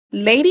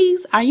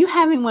Ladies, are you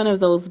having one of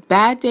those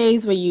bad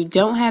days where you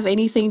don't have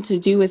anything to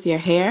do with your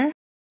hair?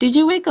 Did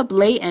you wake up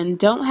late and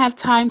don't have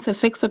time to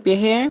fix up your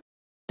hair?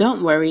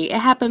 Don't worry, it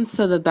happens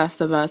to the best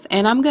of us,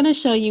 and I'm going to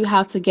show you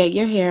how to get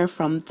your hair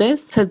from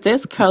this to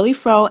this curly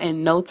fro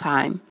in no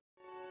time.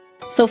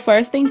 So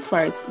first things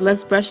first,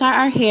 let's brush out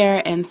our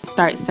hair and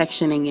start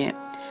sectioning it.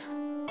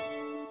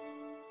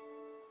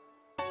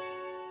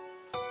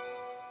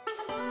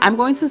 I'm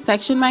going to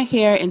section my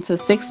hair into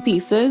 6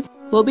 pieces.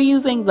 We'll be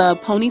using the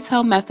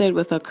ponytail method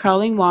with a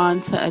curling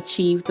wand to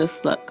achieve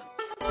this look.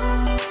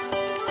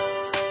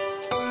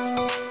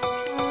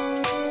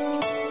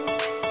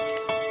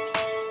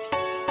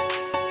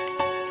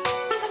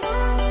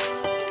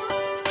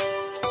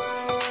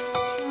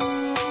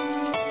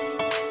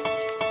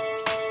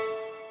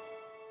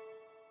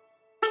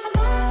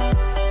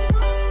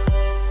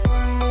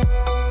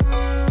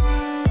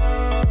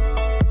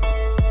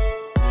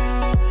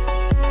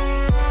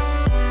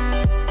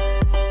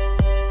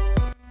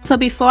 So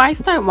before I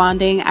start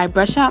wanding, I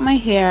brush out my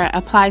hair,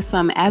 apply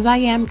some As I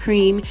Am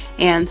cream,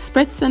 and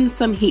spritz in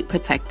some heat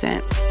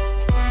protectant.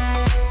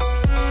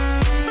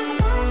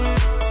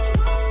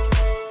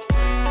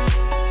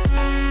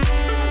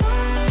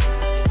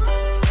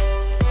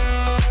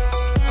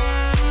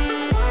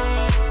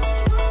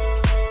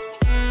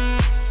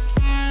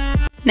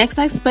 Next,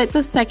 I split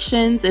the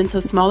sections into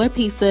smaller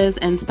pieces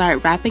and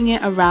start wrapping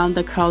it around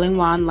the curling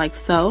wand like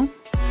so.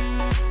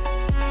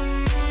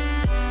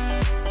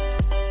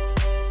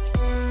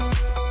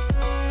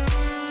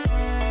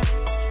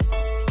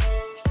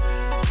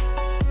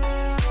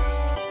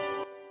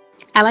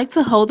 I like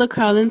to hold the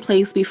curl in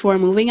place before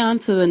moving on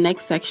to the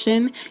next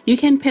section. You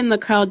can pin the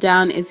curl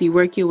down as you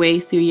work your way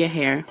through your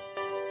hair.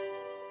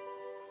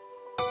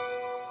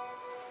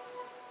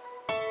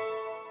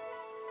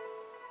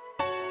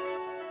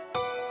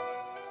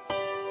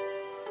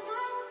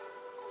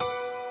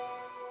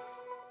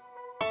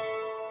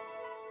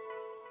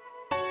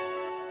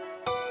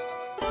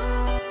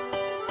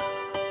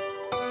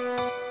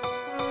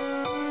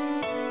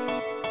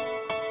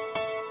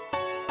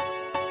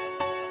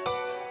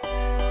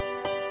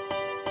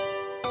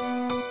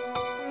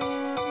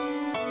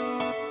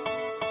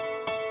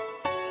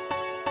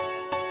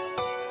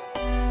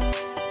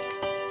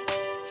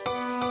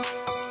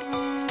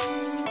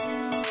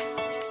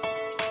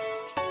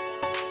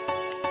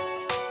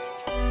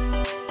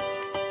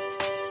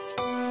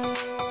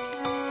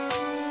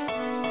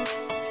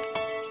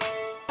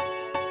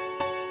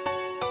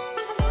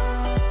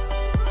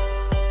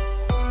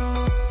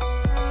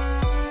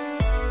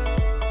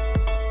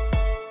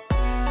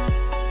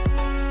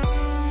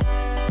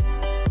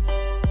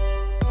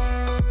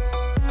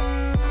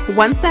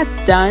 Once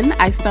that's done,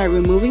 I start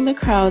removing the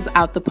curls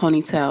out the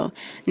ponytail.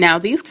 Now,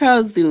 these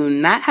curls do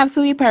not have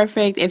to be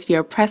perfect if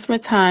you're pressed for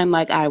time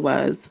like I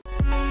was.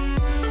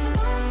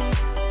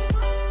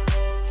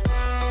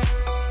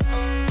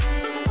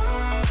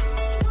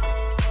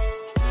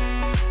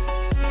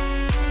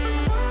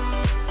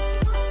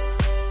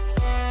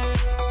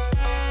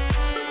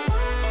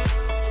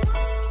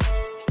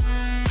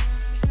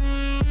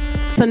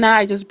 So now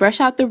I just brush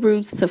out the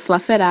roots to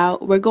fluff it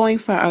out. We're going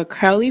for a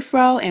curly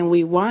fro and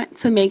we want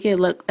to make it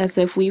look as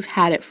if we've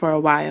had it for a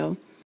while.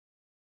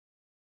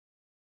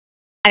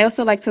 I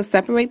also like to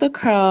separate the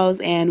curls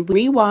and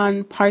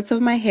re-wand parts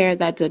of my hair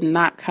that did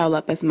not curl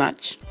up as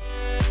much.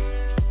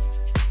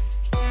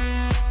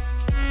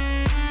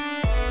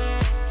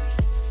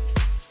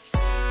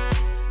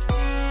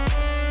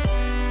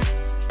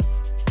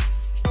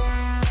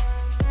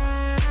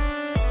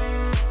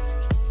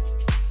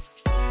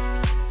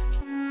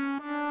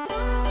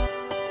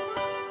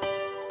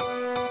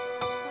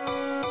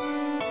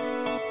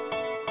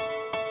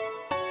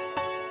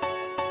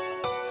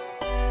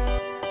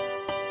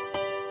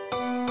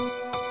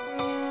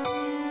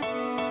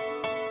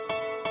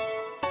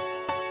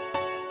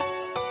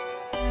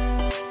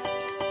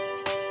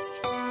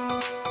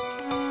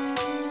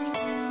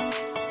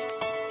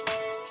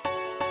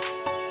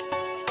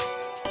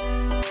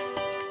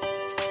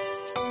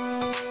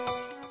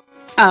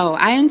 Oh,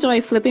 I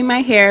enjoy flipping my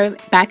hair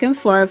back and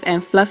forth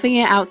and fluffing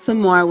it out some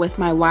more with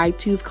my wide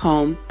tooth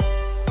comb.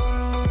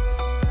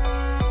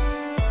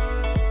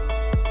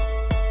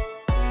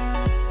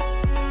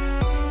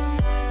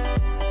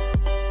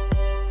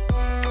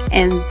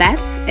 And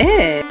that's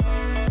it.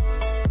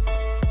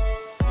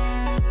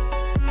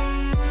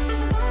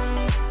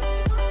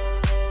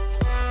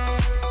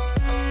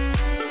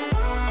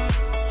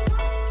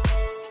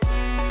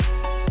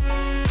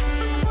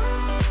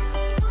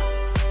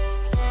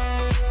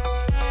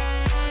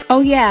 Oh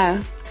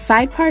yeah,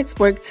 side parts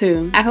work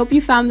too. I hope you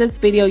found this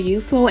video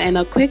useful and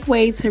a quick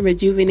way to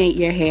rejuvenate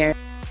your hair.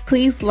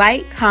 Please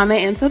like,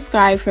 comment, and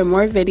subscribe for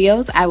more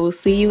videos. I will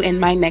see you in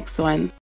my next one.